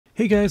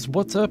Hey guys,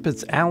 what's up?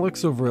 It's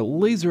Alex over at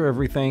Laser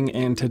Everything,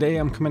 and today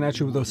I'm coming at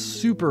you with a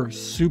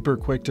super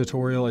quick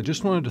tutorial. I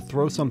just wanted to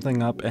throw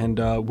something up, and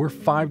we're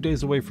 5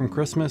 days away from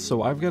Christmas,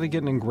 so I've got to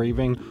get an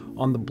engraving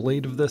on the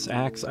blade of this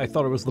axe. I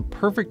thought it was the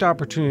perfect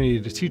opportunity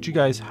to teach you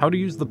guys how to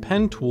use the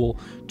pen tool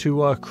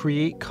to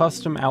create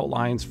custom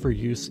outlines for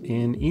use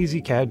in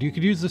Ezcad. You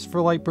could use this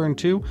for LightBurn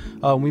too.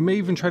 We may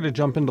even try to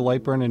jump into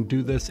LightBurn and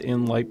do this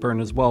in LightBurn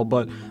as well,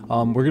 but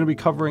we're going to be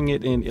covering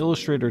it in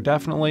Illustrator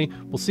definitely.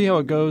 We'll see how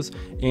it goes.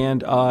 And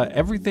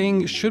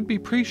everything should be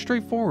pretty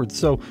straightforward,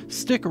 so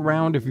stick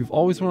around if you've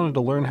always wanted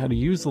to learn how to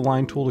use the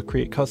line tool to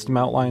create custom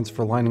outlines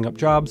for lining up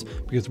jobs,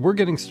 because we're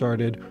getting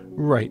started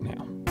right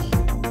now.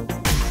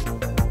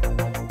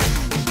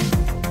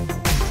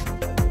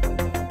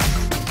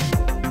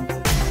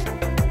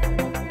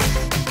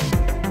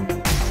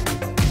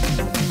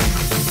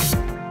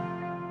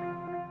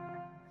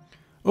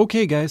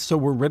 Okay guys, so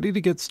we're ready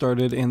to get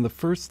started, and the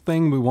first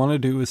thing we want to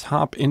do is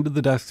hop into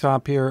the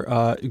desktop here.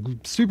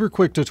 Super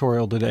quick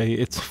tutorial today.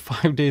 It's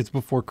 5 days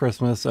before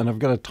Christmas and I've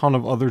got a ton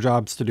of other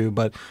jobs to do,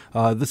 but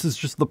this is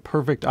just the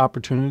perfect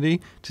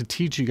opportunity to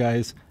teach you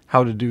guys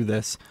how to do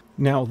this.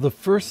 Now, the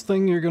first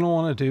thing you're going to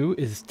want to do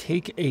is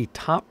take a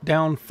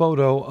top-down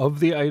photo of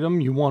the item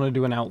you want to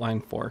do an outline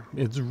for.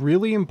 It's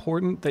really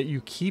important that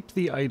you keep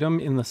the item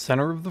in the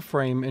center of the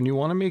frame, and you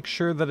want to make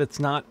sure that it's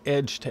not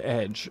edge to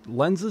edge.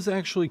 Lenses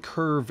actually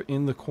curve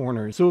in the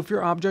corners, so if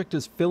your object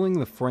is filling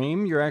the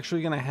frame, you're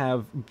actually going to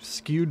have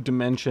skewed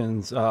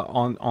dimensions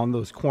on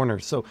those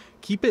corners. So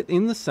keep it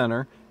in the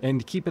center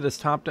and keep it as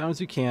top down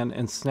as you can,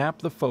 and snap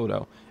the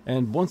photo.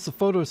 And once the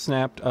photo is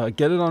snapped,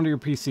 get it onto your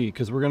PC,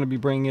 because we're going to be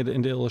bringing it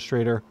into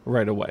Illustrator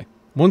right away.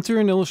 Once you're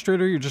in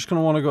Illustrator, you're just going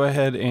to want to go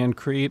ahead and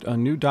create a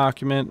new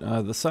document.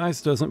 The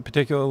size doesn't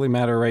particularly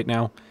matter right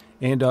now.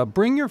 And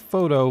bring your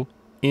photo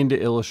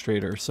into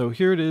Illustrator. So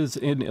here it is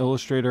in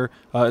Illustrator.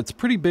 It's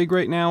pretty big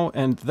right now,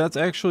 and that's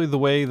actually the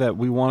way that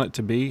we want it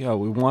to be.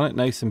 We want it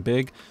nice and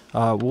big.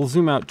 We'll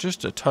zoom out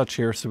just a touch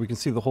here so we can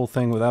see the whole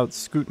thing without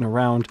scooting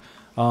around.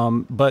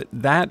 But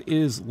that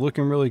is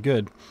looking really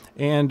good.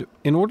 And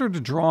in order to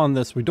draw on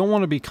this, we don't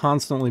want to be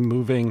constantly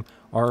moving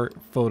our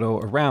photo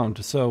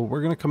around. So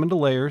we're going to come into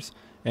layers,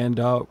 and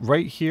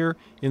right here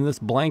in this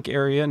blank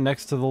area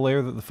next to the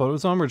layer that the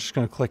photo's on, we're just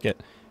going to click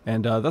it.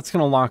 And that's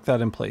going to lock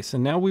that in place.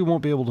 And now we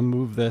won't be able to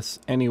move this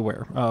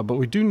anywhere, but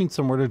we do need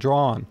somewhere to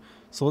draw on.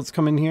 So let's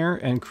come in here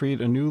and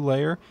create a new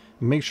layer.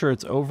 Make sure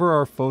it's over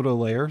our photo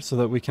layer so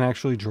that we can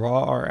actually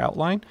draw our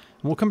outline.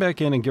 And we'll come back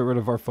in and get rid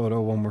of our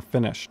photo when we're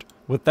finished.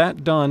 With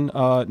that done,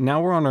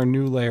 now we're on our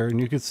new layer, and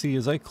you can see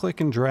as I click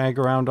and drag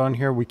around on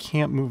here, we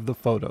can't move the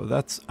photo.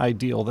 That's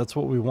ideal. That's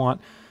what we want.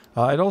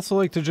 I'd also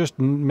like to just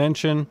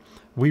mention,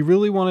 we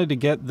really wanted to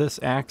get this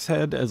axe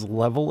head as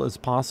level as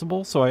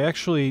possible, so I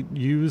actually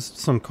used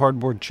some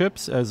cardboard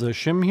chips as a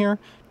shim here,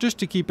 just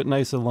to keep it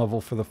nice and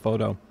level for the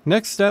photo.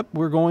 Next step,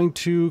 we're going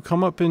to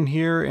come up in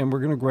here and we're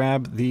going to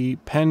grab the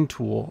pen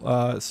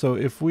tool. So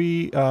if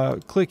we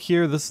click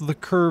here, this is the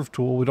curve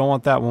tool. We don't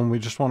want that one. We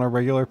just want a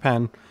regular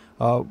pen.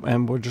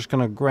 And we're just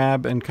going to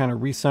grab and kind of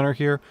recenter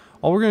here.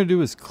 All we're going to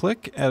do is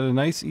click at a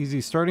nice easy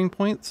starting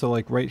point, so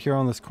like right here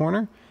on this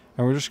corner,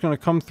 and we're just going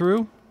to come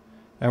through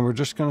and we're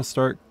just going to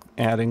start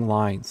adding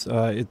lines.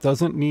 It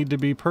doesn't need to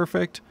be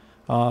perfect.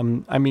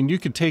 I mean, you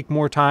could take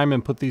more time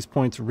and put these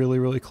points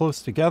really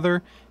close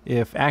together.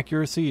 If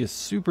accuracy is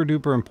super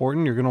duper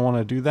important, you're going to want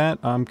to do that.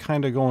 I'm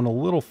kind of going a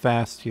little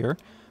fast here.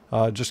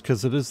 Just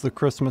because it is the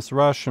Christmas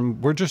rush,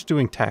 and we're just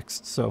doing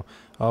text, so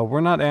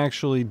we're not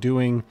actually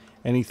doing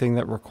anything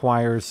that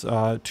requires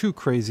too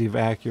crazy of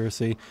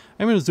accuracy.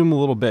 I'm going to zoom a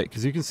little bit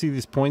because you can see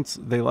these points,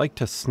 they like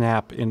to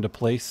snap into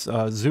place.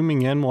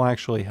 Zooming in will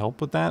actually help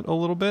with that a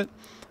little bit.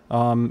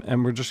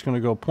 And we're just going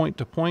to go point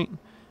to point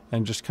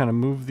and just kind of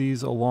move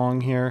these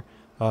along here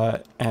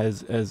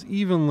as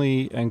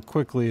evenly and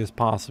quickly as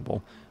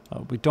possible.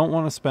 We don't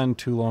want to spend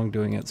too long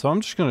doing it, so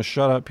I'm just going to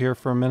shut up here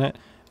for a minute,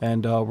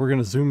 and we're going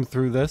to zoom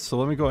through this. So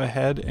let me go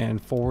ahead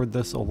and forward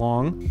this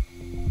along.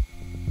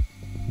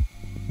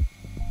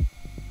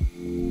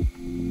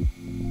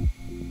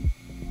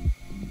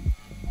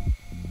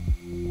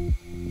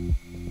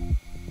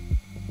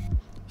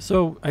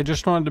 So I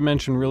just wanted to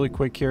mention really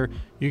quick here,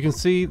 you can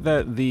see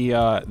that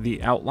the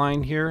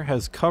outline here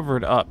has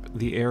covered up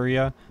the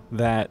area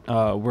that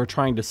we're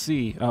trying to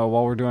see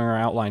while we're doing our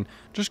outline.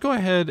 Just go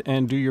ahead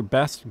and do your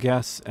best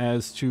guess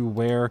as to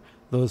where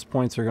those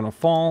points are going to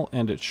fall,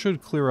 and it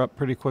should clear up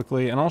pretty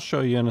quickly, and I'll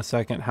show you in a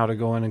second how to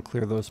go in and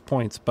clear those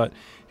points. But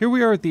here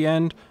we are at the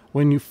end.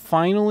 When you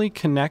finally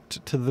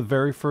connect to the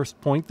very first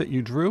point that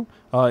you drew,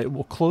 it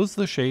will close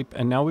the shape,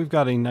 and now we've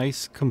got a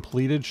nice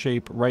completed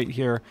shape right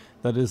here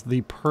that is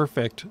the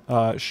perfect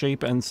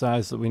shape and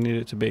size that we need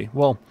it to be.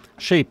 Well,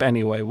 shape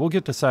anyway. We'll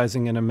get to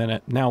sizing in a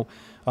minute. Now,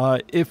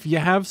 if you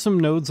have some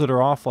nodes that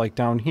are off, like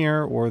down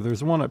here, or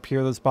there's one up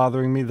here that's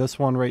bothering me, this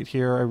one right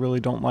here I really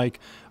don't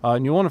like,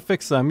 and you want to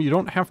fix them, you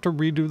don't have to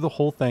redo the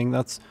whole thing.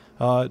 That's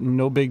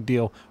no big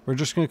deal. We're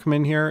just going to come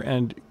in here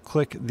and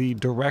click the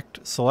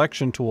direct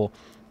selection tool.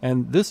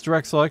 And this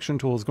direct selection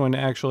tool is going to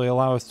actually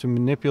allow us to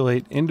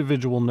manipulate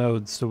individual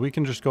nodes. So we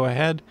can just go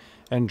ahead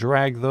and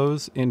drag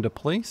those into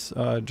place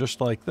just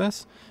like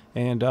this.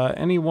 And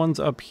any ones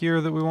up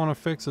here that we want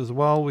to fix as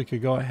well, we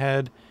could go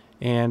ahead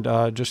and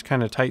just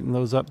kind of tighten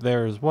those up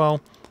there as well.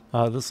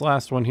 This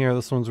last one here,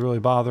 this one's really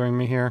bothering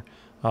me here.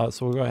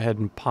 So we'll go ahead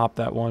and pop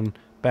that one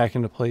back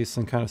into place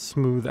and kind of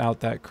smooth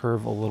out that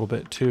curve a little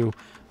bit too.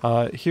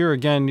 Here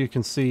again, you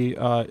can see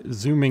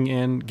zooming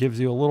in gives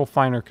you a little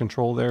finer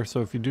control there.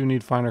 So if you do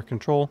need finer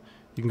control,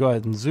 you can go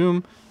ahead and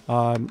zoom.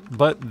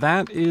 But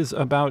that is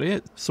about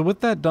it. So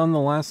with that done,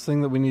 the last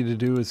thing that we need to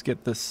do is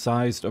get this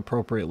sized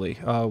appropriately.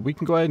 We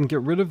can go ahead and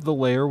get rid of the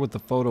layer with the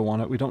photo on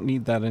it. We don't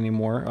need that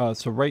anymore.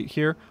 So right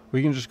here,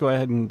 we can just go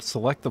ahead and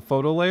select the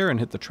photo layer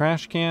and hit the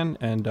trash can.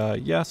 And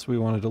yes, we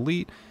want to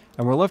delete.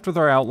 And we're left with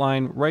our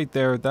outline right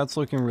there. That's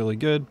looking really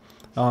good.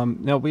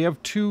 Now we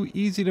have two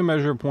easy to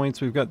measure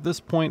points. We've got this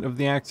point of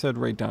the axe head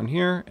right down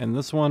here and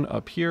this one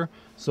up here.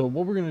 So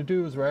what we're going to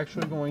do is we're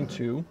actually going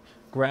to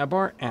grab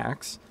our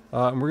axe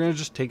and we're going to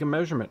just take a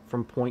measurement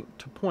from point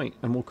to point,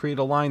 and we'll create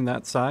a line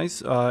that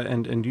size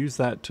and use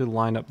that to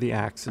line up the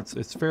axe.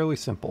 It's fairly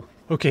simple.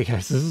 Okay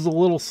guys, this is a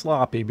little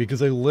sloppy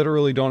because I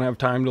literally don't have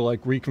time to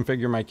like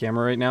reconfigure my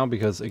camera right now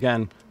because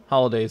again,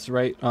 holidays,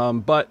 right?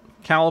 But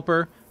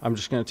caliper, I'm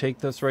just going to take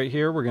this right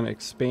here. We're going to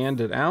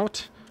expand it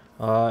out.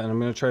 And I'm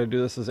going to try to do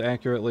this as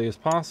accurately as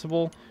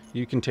possible.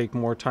 You can take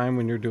more time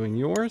when you're doing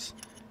yours.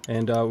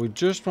 And we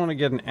just want to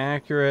get an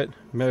accurate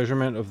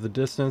measurement of the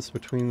distance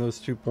between those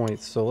 2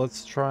 points. So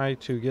let's try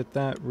to get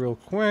that real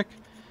quick.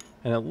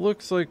 And it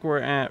looks like we're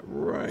at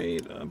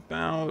right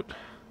about,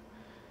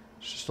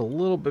 just a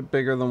little bit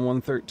bigger than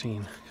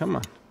 113. Come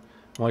on.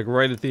 I'm like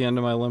right at the end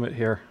of my limit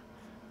here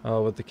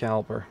with the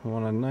caliper. We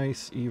want a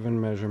nice even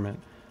measurement.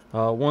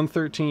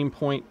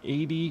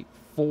 113.84.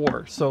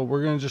 So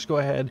we're going to just go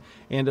ahead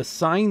and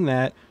assign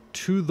that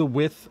to the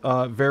width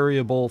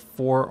variable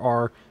for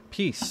our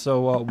piece.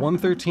 So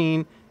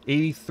 113.83,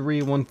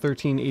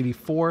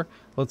 113.84.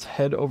 Let's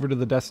head over to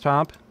the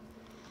desktop.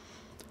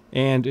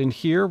 And in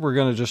here, we're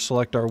going to just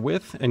select our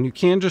width. And you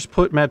can just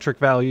put metric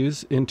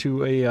values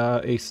into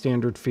a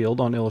standard field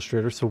on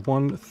Illustrator. So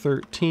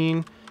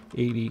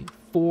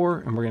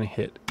 113.84, and we're going to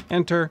hit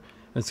enter.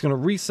 And it's going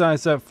to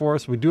resize that for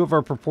us. We do have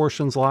our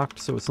proportions locked,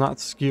 so it's not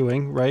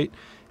skewing, right?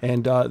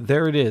 And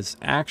there it is,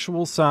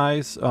 actual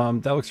size.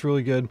 That looks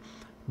really good,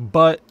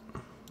 but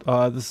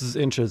this is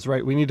inches,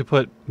 right? We need to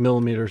put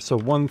millimeters, so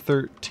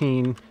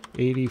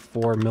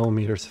 113.84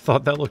 millimeters. I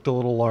thought that looked a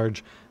little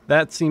large.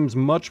 That seems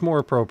much more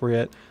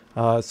appropriate,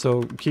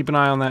 so keep an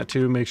eye on that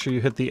too. Make sure you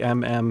hit the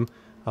MM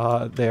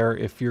there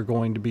if you're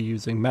going to be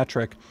using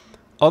metric.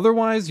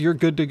 Otherwise, you're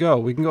good to go.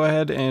 We can go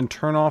ahead and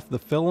turn off the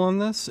fill on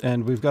this,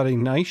 and we've got a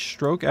nice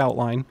stroke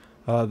outline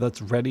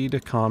that's ready to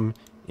come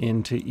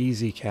into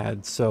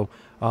EZCAD. So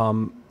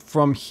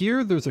from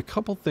here, there's a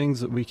couple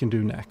things that we can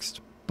do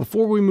next.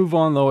 Before we move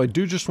on though, I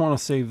do just want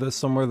to save this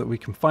somewhere that we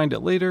can find it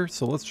later.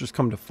 So let's just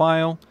come to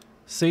File,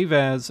 Save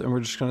As, and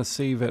we're just going to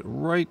save it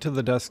right to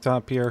the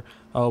desktop here.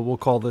 We'll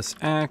call this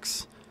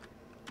Axe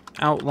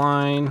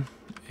Outline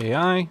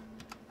AI.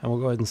 And we'll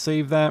go ahead and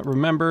save that.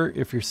 Remember,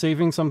 if you're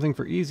saving something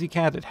for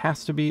EZCAD, it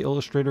has to be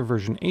Illustrator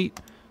version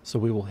 8. So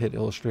we will hit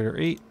Illustrator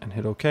 8 and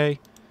hit OK.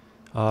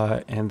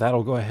 And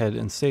that'll go ahead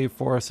and save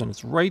for us. And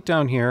it's right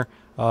down here,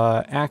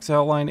 Axe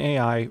Outline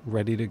AI,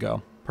 ready to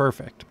go.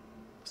 Perfect.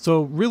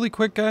 So really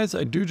quick, guys,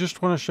 I do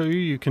just want to show you,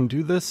 you can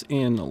do this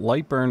in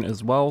LightBurn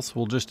as well. So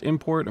we'll just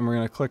import, and we're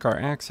going to click our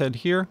axe head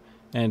here.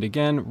 And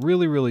again,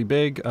 really, really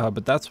big,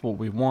 but that's what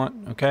we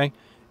want, okay?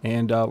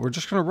 And we're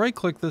just going to right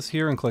click this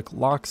here and click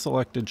lock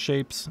selected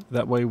shapes.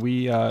 That way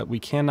we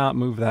cannot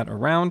move that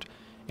around.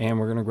 And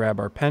we're going to grab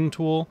our pen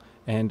tool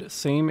and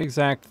same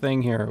exact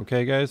thing here.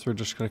 Okay, guys, we're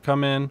just going to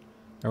come in and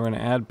we're going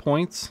to add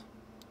points.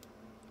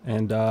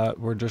 And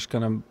we're just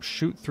going to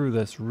shoot through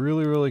this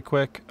really, really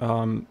quick.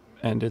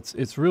 And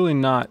it's really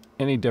not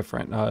any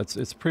different.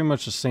 It's pretty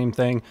much the same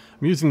thing.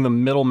 I'm using the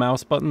middle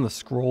mouse button, the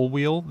scroll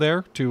wheel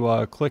there,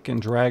 to click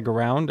and drag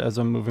around as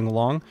I'm moving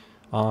along.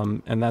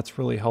 And that's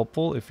really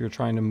helpful if you're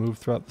trying to move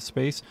throughout the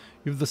space.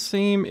 You have the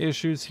same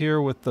issues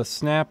here with the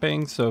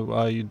snapping,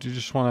 so you do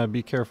just want to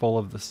be careful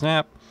of the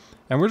snap.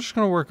 And we're just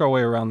going to work our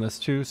way around this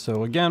too.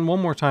 So again, one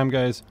more time,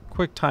 guys,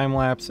 quick time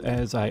lapse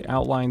as I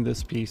outline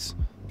this piece.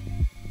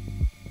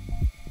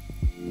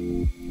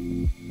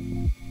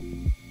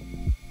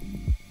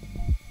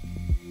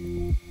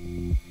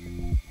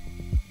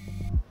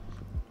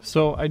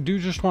 So I do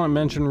just want to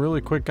mention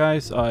really quick,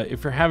 guys,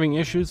 if you're having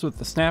issues with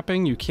the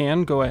snapping, you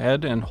can go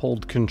ahead and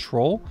hold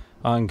Control.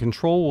 And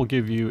Control will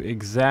give you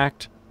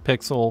exact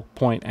pixel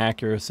point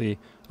accuracy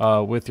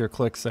with your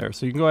clicks there.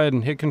 So you can go ahead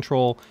and hit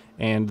Control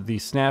and the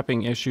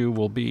snapping issue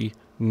will be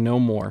no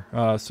more.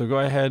 So go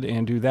ahead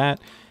and do that.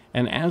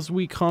 And as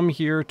we come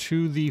here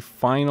to the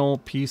final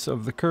piece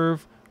of the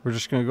curve, we're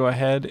just going to go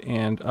ahead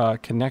and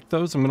connect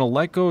those. I'm going to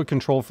let go of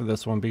Control for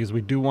this one because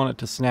we do want it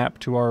to snap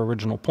to our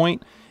original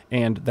point.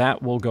 And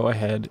that will go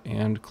ahead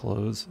and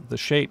close the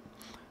shape.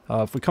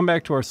 If we come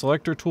back to our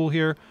selector tool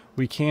here,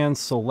 we can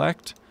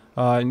select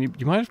and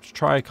you might have to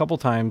try a couple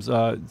times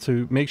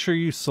to make sure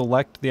you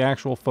select the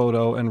actual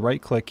photo and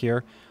right click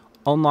here,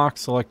 unlock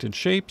selected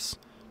shapes,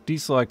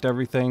 deselect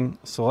everything,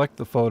 select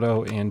the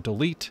photo and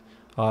delete,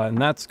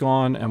 and that's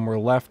gone, and we're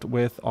left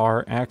with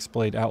our axe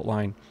blade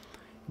outline.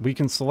 We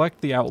can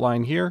select the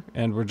outline here,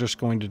 and we're just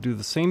going to do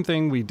the same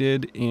thing we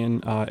did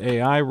in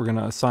AI. We're going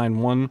to assign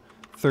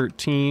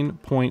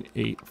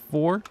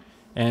 113.84,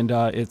 and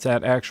it's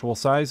at actual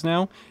size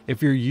now.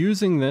 If you're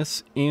using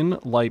this in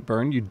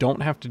LightBurn, you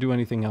don't have to do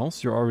anything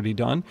else. You're already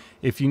done.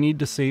 If you need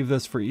to save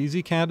this for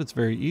EZCAD, it's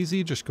very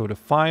easy. Just go to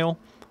File,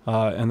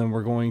 and then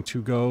we're going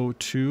to go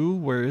to,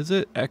 where is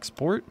it?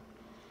 Export.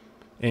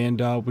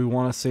 And we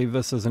want to save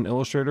this as an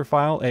Illustrator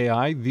file,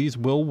 AI. These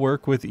will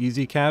work with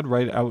EZCAD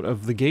right out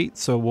of the gate,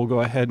 so we'll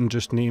go ahead and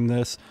just name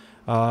this.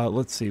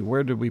 Let's see,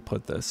 where did we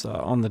put this?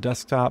 On the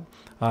desktop.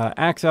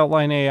 Axe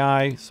Outline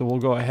AI, so we'll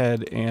go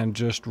ahead and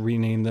just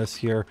rename this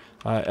here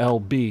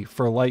LB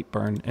for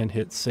LightBurn and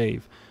hit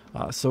save.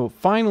 So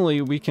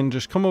finally, we can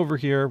just come over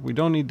here. We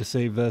don't need to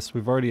save this.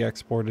 We've already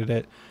exported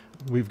it.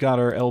 We've got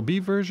our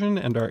LB version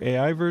and our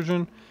AI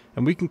version,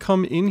 and we can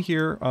come in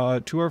here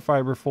to our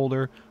fiber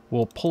folder.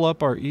 We'll pull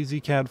up our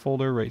EZCAD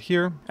folder right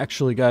here.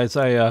 Actually, guys,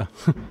 I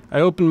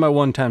opened my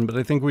 110, but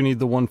I think we need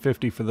the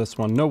 150 for this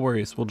one. No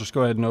worries. We'll just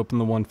go ahead and open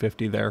the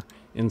 150 there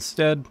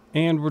instead.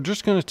 And we're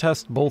just going to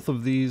test both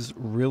of these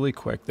really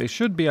quick. They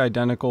should be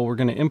identical. We're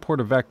going to import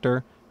a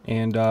vector.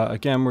 And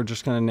again, we're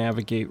just going to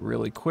navigate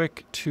really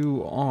quick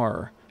to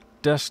our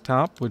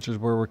desktop, which is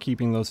where we're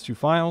keeping those two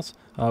files.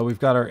 We've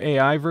got our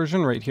AI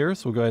version right here,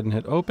 so we'll go ahead and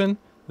hit open.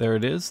 There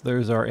it is.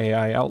 There's our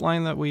AI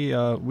outline that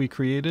we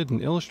created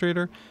in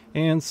Illustrator.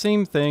 And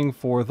same thing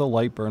for the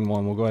LightBurn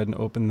one. We'll go ahead and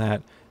open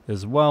that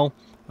as well.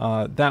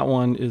 That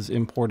one is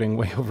importing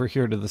way over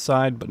here to the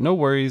side, but no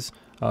worries.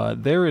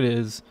 There it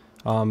is.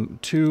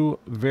 Two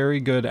very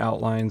good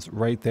outlines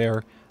right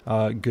there.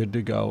 Good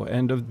to go.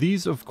 And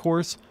these, of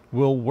course,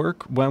 will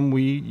work when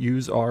we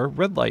use our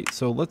red light.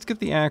 So let's get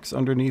the axe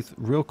underneath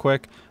real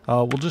quick.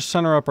 We'll just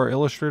center up our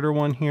Illustrator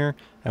one here,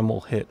 and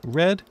we'll hit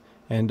red.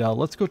 And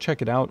let's go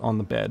check it out on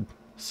the bed.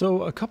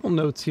 So a couple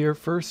notes here.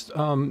 First,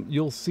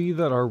 you'll see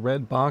that our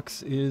red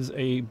box is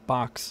a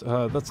box.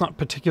 That's not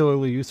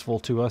particularly useful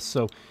to us.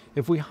 So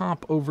if we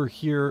hop over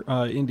here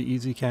into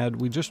EZCAD,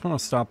 we just want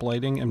to stop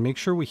lighting and make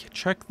sure we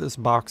check this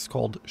box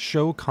called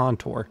Show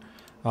Contour.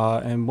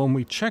 And when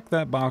we check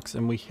that box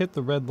and we hit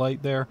the red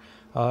light there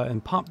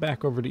and pop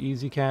back over to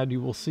EZCAD,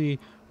 you will see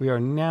we are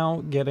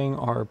now getting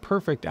our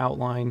perfect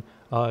outline,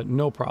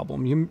 no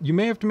problem. You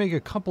may have to make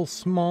a couple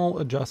small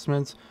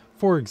adjustments.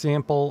 For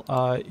example,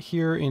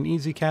 here in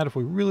EZCAD, if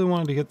we really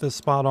wanted to get this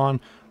spot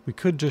on, we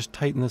could just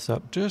tighten this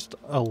up just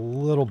a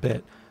little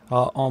bit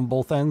on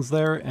both ends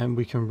there, and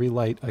we can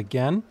relight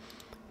again.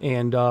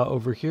 And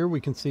over here,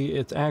 we can see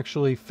it's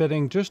actually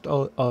fitting just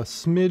a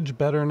smidge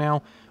better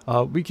now.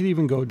 We could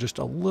even go just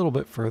a little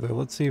bit further.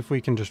 Let's see if we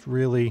can just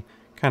really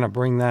kind of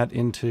bring that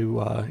into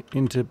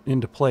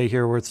play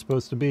here where it's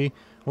supposed to be.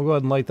 We'll go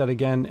ahead and light that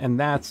again, and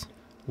that's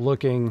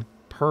looking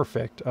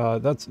perfect.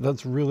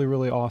 That's really,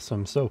 really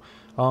awesome. So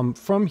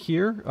from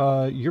here,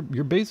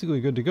 you're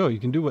basically good to go. You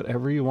can do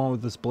whatever you want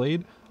with this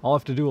blade. I'll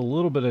have to do a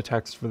little bit of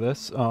text for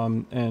this,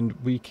 and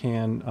we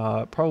can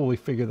probably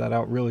figure that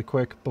out really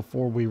quick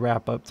before we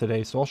wrap up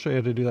today. So I'll show you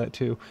how to do that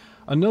too.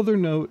 Another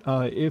note,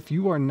 if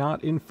you are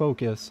not in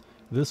focus,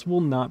 this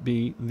will not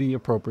be the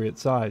appropriate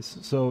size.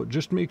 So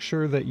just make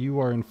sure that you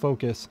are in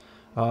focus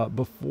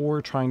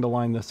before trying to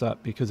line this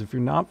up, because if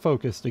you're not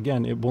focused,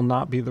 again, it will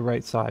not be the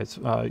right size.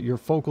 Your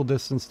focal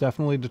distance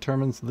definitely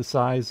determines the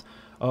size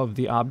of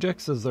the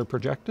objects as they're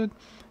projected.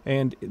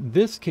 And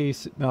this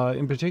case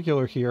in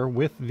particular here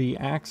with the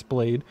axe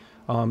blade,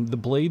 the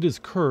blade is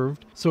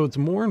curved, so it's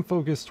more in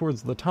focus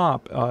towards the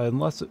top and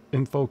less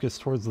in focus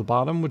towards the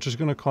bottom, which is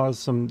going to cause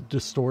some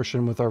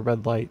distortion with our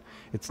red light.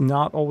 It's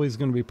not always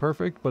going to be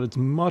perfect, but it's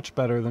much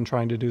better than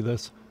trying to do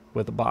this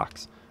with a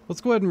box. Let's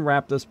go ahead and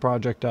wrap this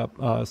project up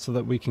so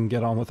that we can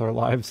get on with our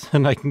lives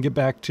and I can get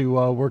back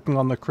to working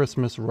on the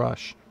Christmas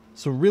rush.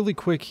 So really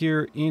quick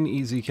here in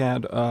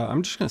EZCAD,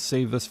 I'm just going to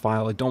save this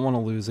file. I don't want to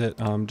lose it.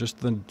 Just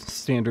the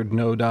standard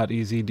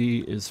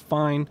no.ezd is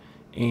fine,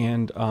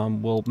 and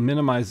we'll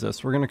minimize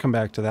this. We're going to come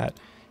back to that.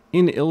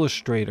 In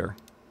Illustrator,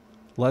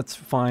 let's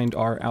find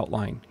our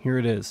outline. Here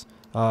it is.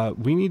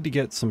 We need to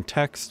get some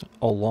text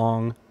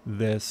along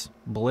this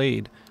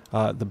blade.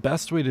 The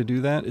best way to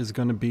do that is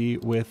going to be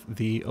with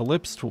the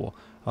ellipse tool.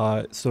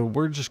 So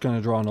we're just going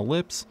to draw an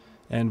ellipse,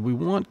 and we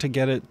want to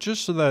get it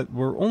just so that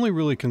we're only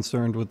really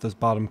concerned with this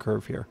bottom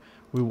curve here.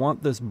 We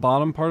want this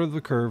bottom part of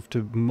the curve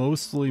to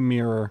mostly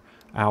mirror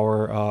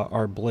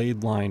our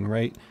blade line,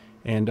 right?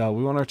 And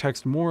we want our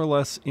text more or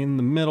less in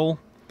the middle.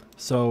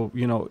 So,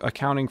 you know,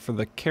 accounting for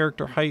the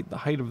character height, the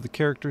height of the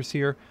characters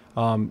here,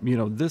 you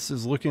know, this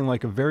is looking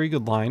like a very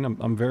good line.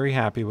 I'm very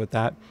happy with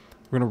that.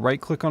 We're going to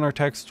right click on our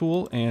text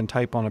tool and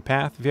type on a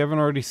path. If you haven't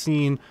already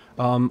seen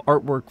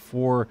artwork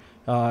for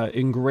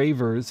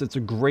engravers, it's a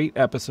great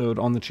episode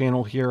on the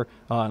channel here.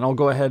 And I'll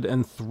go ahead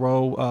and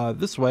throw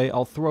this way.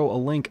 I'll throw a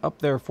link up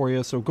there for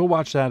you. So go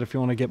watch that if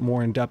you want to get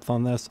more in depth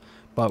on this.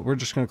 But we're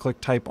just going to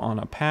click type on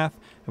a path,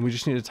 and we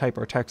just need to type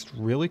our text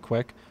really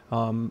quick.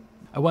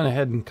 I went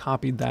ahead and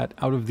copied that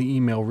out of the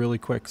email really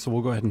quick. So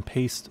we'll go ahead and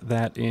paste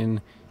that in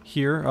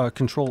here.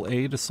 Control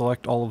A to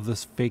select all of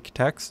this fake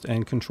text,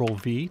 and Control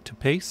V to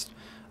paste.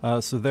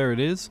 So there it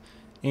is.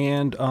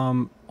 And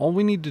all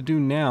we need to do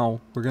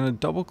now, we're going to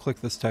double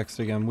click this text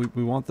again.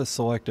 We want this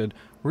selected.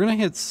 We're going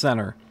to hit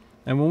center.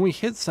 And when we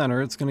hit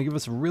center, it's going to give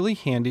us a really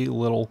handy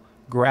little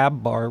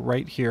grab bar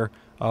right here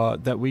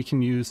that we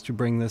can use to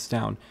bring this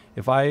down.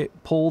 If I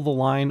pull the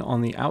line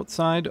on the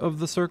outside of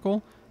the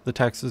circle, the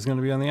text is going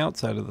to be on the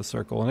outside of the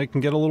circle. And it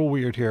can get a little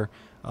weird here,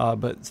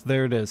 but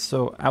there it is.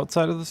 So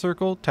outside of the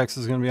circle, text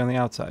is going to be on the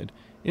outside.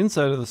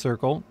 Inside of the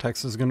circle,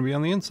 text is going to be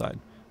on the inside.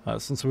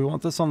 Since we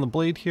want this on the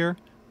blade here,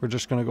 we're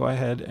just going to go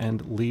ahead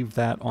and leave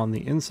that on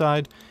the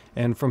inside.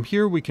 And from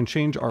here, we can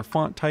change our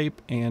font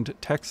type and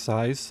text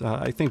size.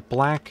 I think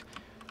black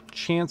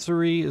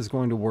Chancery is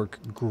going to work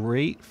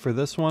great for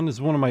this one.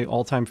 It's one of my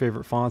all-time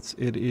favorite fonts.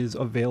 It is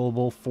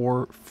available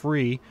for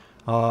free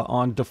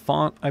on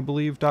defont, I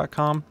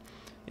believe.com.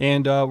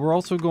 And we're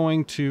also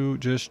going to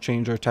just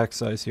change our text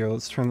size here.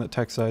 Let's turn that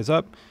text size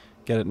up,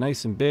 get it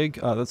nice and big.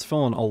 That's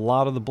filling a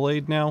lot of the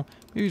blade now.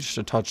 Maybe just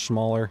a touch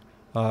smaller.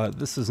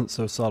 This isn't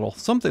so subtle.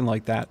 Something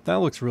like that. That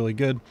looks really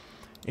good.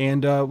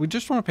 And we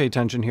just want to pay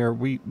attention here.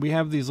 We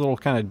have these little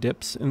kind of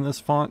dips in this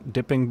font,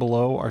 dipping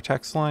below our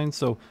text line.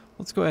 So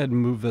let's go ahead and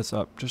move this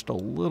up just a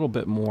little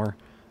bit more.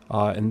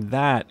 And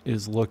that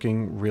is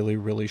looking really,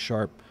 really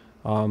sharp.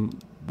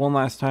 One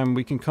last time,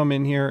 we can come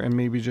in here and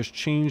maybe just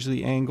change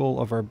the angle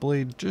of our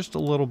blade just a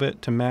little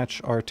bit to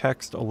match our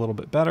text a little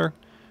bit better.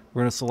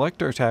 We're going to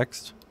select our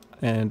text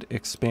and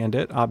expand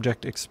it,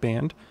 object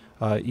expand.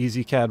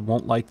 EZCAD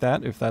won't like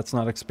that if that's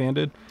not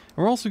expanded. And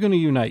we're also going to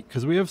unite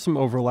because we have some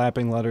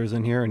overlapping letters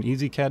in here, and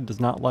EZCAD does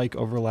not like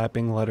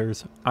overlapping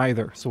letters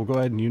either. So we'll go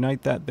ahead and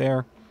unite that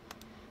there.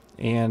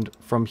 And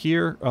from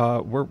here,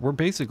 we're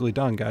basically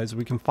done, guys.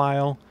 We can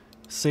file,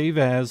 save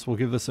as. We'll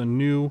give this a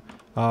new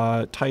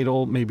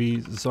title, maybe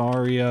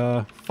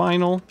Zarya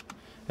Final.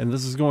 And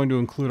this is going to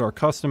include our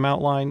custom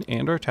outline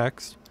and our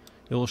text.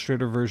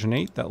 Illustrator version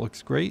 8, that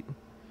looks great.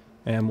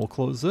 And we'll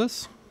close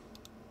this.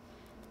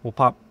 We'll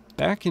pop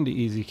back into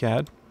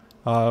EZCAD.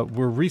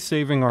 We're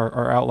resaving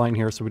our outline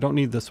here, so we don't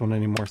need this one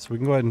anymore. So we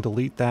can go ahead and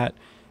delete that.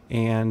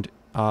 And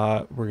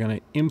we're going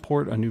to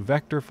import a new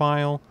vector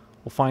file.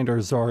 We'll find our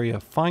Zarya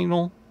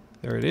Final.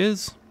 There it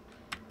is.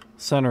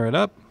 Center it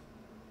up.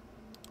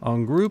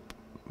 Ungroup.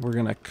 We're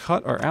going to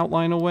cut our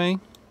outline away.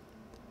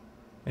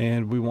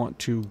 And we want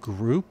to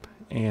group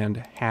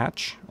and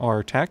hatch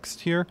our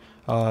text here.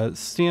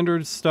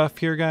 Standard stuff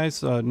here,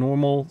 guys.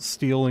 Normal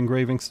steel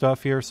engraving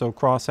stuff here. So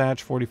crosshatch,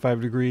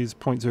 45 degrees,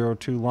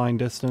 0.02 line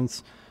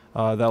distance.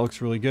 That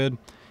looks really good.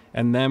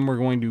 And then we're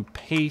going to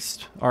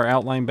paste our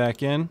outline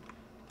back in,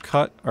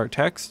 cut our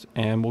text,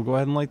 and we'll go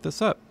ahead and light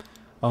this up.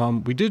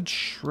 We did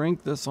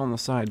shrink this on the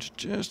sides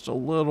just a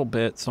little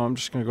bit, so I'm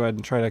just going to go ahead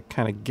and try to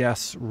kind of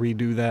guess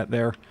redo that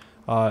there.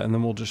 And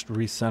then we'll just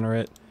recenter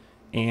it.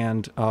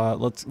 And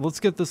let's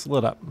get this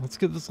lit up. Let's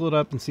get this lit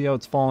up and see how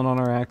it's falling on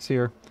our axe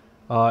here.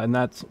 And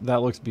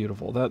that looks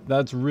beautiful.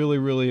 That's really,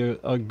 really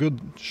a good,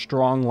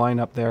 strong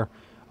lineup there.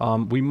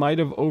 We might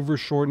have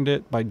overshortened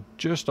it by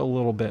just a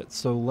little bit.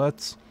 So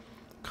let's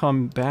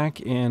come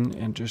back in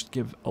and just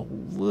give a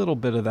little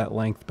bit of that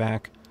length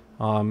back.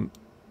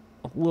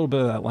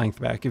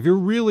 If you're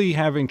really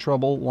having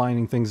trouble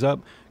lining things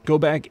up, go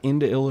back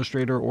into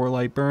Illustrator or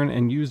LightBurn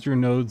and use your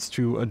nodes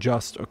to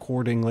adjust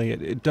accordingly.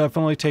 It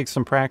definitely takes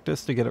some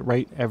practice to get it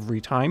right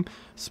every time,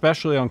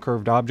 especially on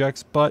curved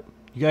objects, but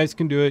you guys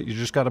can do it. You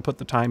just got to put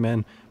the time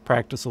in,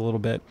 practice a little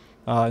bit.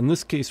 In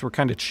this case, we're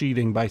kind of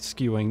cheating by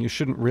skewing. You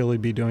shouldn't really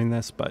be doing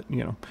this, but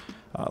you know,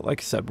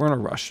 like I said, we're in a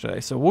rush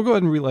today. So we'll go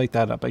ahead and relight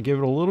that up. I gave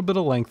it a little bit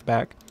of length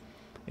back,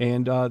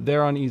 and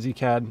there on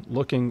EZCAD,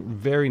 looking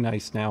very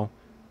nice now.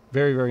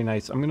 Very, very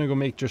nice. I'm going to go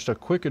make just a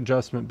quick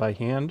adjustment by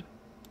hand.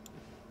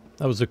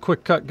 That was a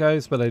quick cut,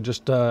 guys, but I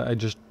just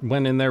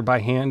went in there by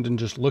hand and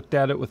just looked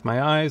at it with my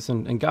eyes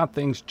and got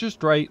things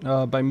just right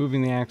by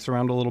moving the axe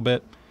around a little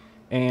bit.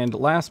 And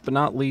last but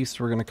not least,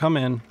 we're going to come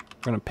in,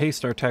 we're going to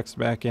paste our text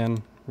back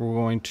in. We're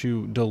going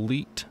to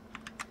delete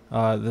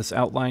this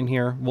outline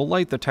here. We'll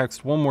light the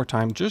text one more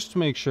time just to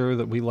make sure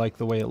that we like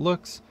the way it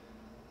looks.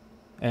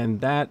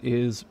 And that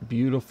is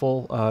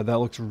beautiful. That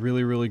looks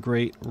really, really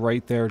great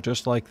right there,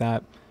 just like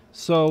that.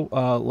 So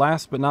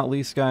last but not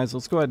least, guys,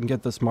 let's go ahead and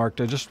get this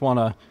marked. I didn't want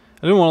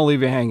to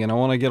leave you hanging. I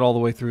want to get all the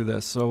way through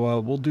this. So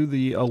we'll do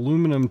the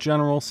aluminum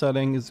general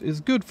setting.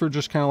 Is good for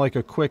just kind of like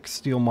a quick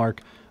steel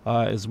mark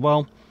as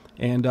well.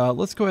 And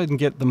let's go ahead and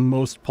get the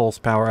most pulse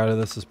power out of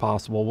this as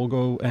possible. We'll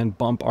go and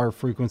bump our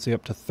frequency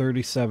up to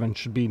 37.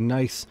 Should be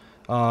nice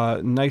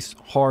Nice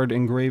hard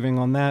engraving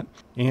on that.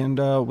 And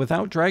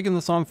without dragging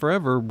this on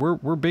forever,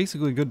 we're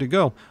basically good to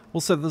go.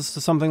 We'll set this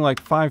to something like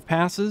 5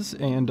 passes,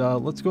 and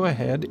let's go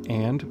ahead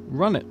and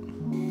run it.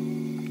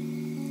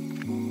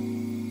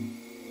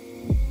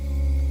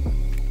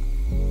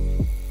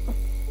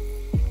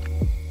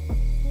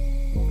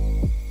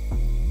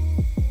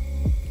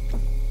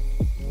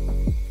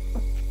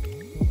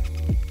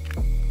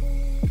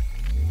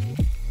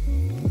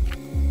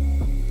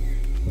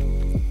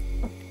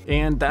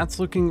 And that's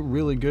looking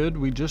really good.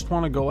 We just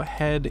want to go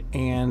ahead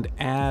and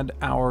add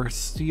our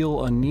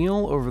steel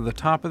anneal over the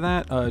top of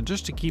that,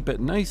 just to keep it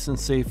nice and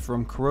safe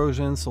from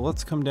corrosion. So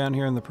let's come down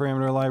here in the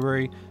parameter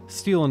library,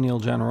 steel anneal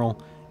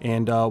general,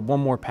 and one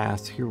more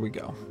pass. Here we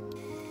go.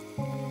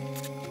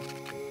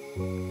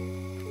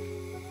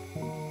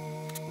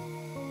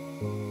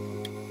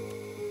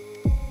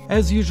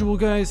 As usual,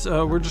 guys,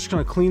 we're just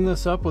going to clean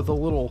this up with a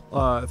little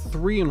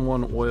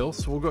 3-in-1 oil.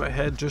 So we'll go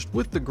ahead just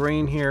with the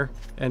grain here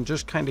and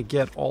just kind of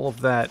get all of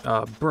that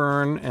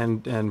burn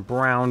and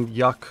brown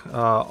yuck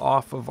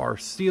off of our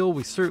steel.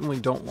 We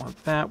certainly don't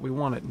want that. We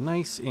want it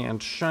nice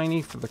and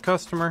shiny for the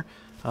customer.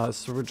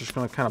 So we're just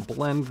going to kind of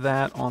blend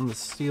that on the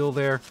steel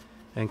there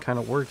and kind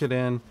of work it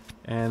in,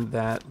 and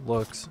that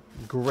looks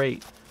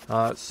great.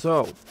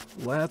 So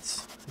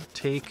let's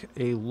take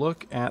a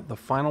look at the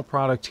final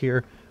product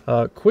here.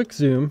 Quick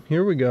zoom,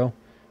 here we go,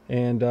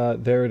 and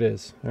there it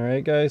is. All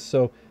right, guys,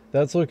 so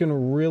that's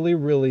looking really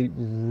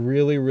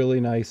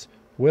nice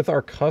with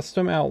our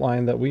custom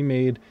outline that we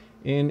made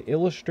in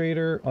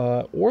Illustrator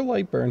or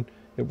LightBurn.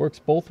 It works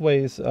both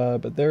ways,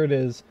 but there it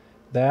is.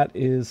 That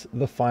is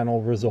the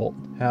final result.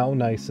 How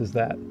nice is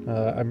that?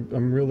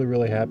 I'm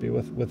really happy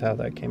with how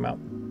that came out.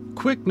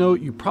 Quick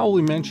note, you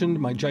probably mentioned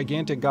my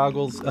gigantic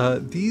goggles.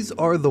 These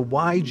are the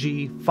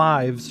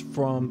YG5s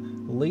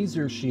from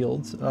Laser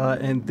Shields,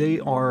 and they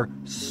are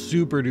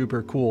super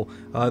duper cool.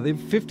 They have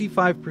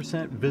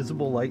 55%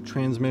 visible light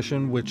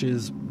transmission, which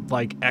is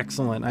like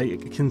excellent. I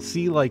can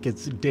see like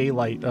it's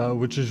daylight,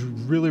 which is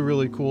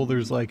really cool.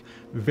 There's like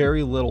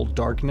very little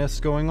darkness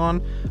going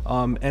on,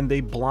 and they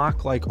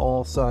block like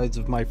all sides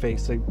of my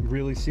face. They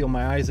really seal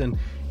my eyes in,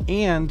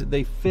 and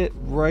they fit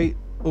right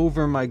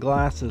over my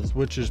glasses,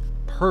 which is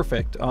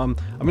perfect. I'm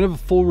gonna have a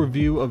full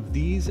review of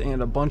these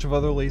and a bunch of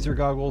other laser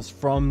goggles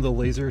from the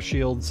Laser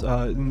Shields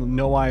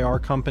No IR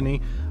company.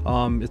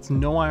 It's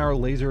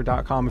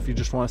noirlaser.com if you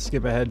just want to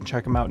skip ahead and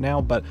check them out now,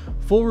 but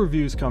full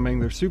reviews coming.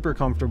 They're super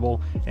comfortable,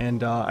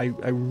 and I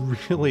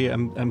really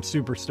am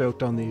super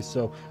stoked on these.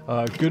 So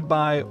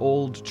goodbye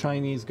old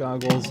Chinese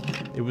goggles.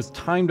 It was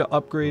time to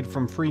upgrade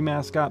from free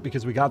mascot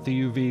because we got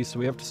the UV, so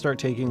we have to start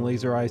taking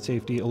laser eye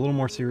safety a little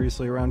more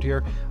seriously around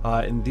here,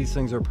 and these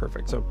things are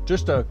perfect. So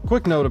just a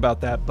quick note about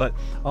that. But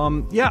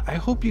yeah, I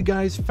hope you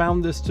guys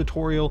found this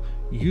tutorial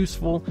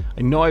useful.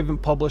 I know I haven't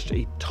published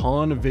a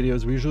ton of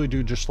videos. We usually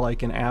do just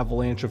like an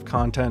avalanche of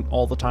content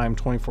all the time,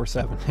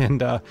 24/7,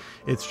 and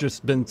it's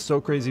just been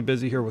so crazy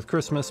busy here with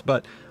Christmas.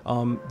 But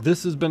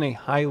this has been a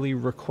highly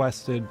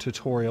requested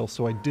tutorial,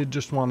 so I did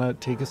just want to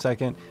take a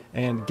second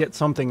and get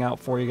something out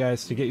for you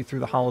guys to get you through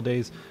the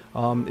holidays.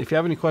 If you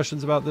have any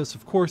questions about this,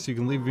 of course you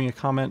can leave me a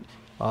comment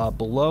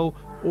below,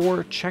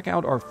 or check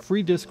out our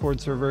free Discord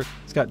server.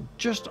 It's got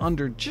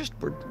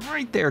we're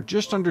right there,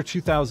 just under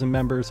 2,000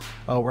 members.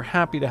 We're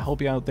happy to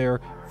help you out there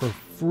for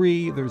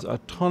free. There's a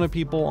ton of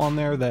people on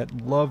there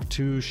that love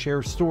to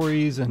share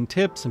stories and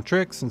tips and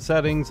tricks and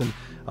settings and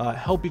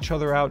help each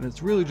other out. And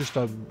it's really just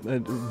a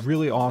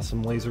really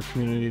awesome laser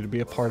community to be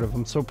a part of.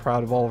 I'm so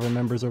proud of all of our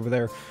members over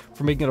there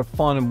for making it a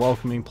fun and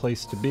welcoming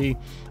place to be.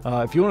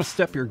 If you want to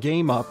step your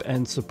game up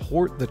and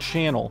support the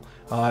channel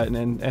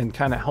and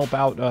kind of help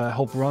out,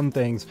 help run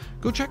things,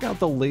 go check out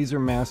the Laser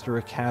Master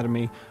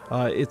Academy.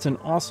 It's an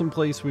awesome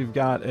place. We've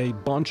got a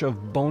bunch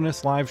of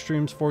bonus live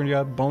streams for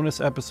you,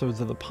 bonus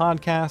episodes of the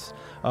podcast.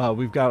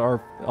 We've got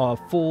our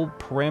full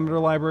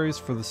parameter libraries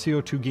for the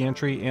CO2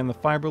 gantry and the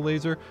fiber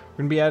laser. We're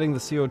going to be adding the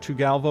CO2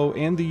 Galvo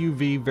and the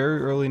UV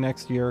very early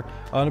next year,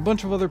 and a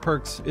bunch of other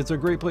perks. It's a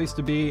great place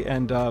to be,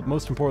 and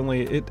most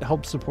importantly, it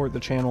helps support the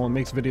channel and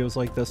makes videos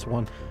like this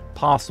one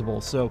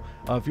possible. So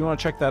if you want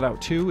to check that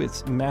out too,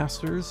 it's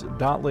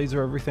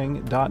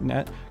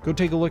masters.lasereverything.net. Go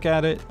take a look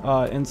at it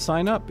and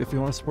sign up if you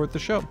want to support the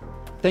show.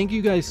 Thank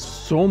you guys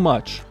so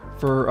much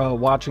for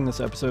watching this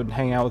episode and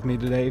hanging out with me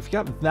today. If you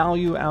got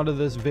value out of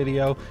this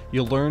video,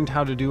 you learned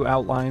how to do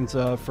outlines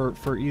for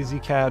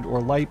Ezcad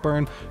or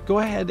LightBurn, go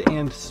ahead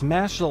and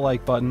smash the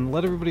like button.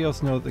 Let everybody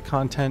else know that the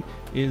content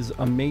is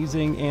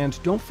amazing, and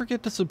don't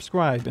forget to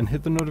subscribe and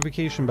hit the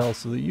notification bell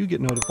so that you get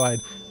notified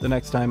the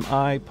next time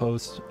I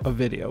post a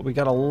video. We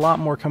got a lot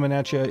more coming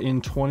at you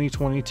in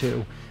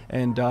 2022,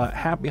 and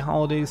happy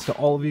holidays to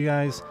all of you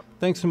guys.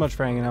 Thanks so much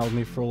for hanging out with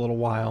me for a little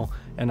while,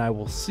 and I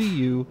will see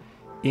you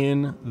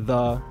in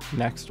the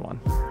next one.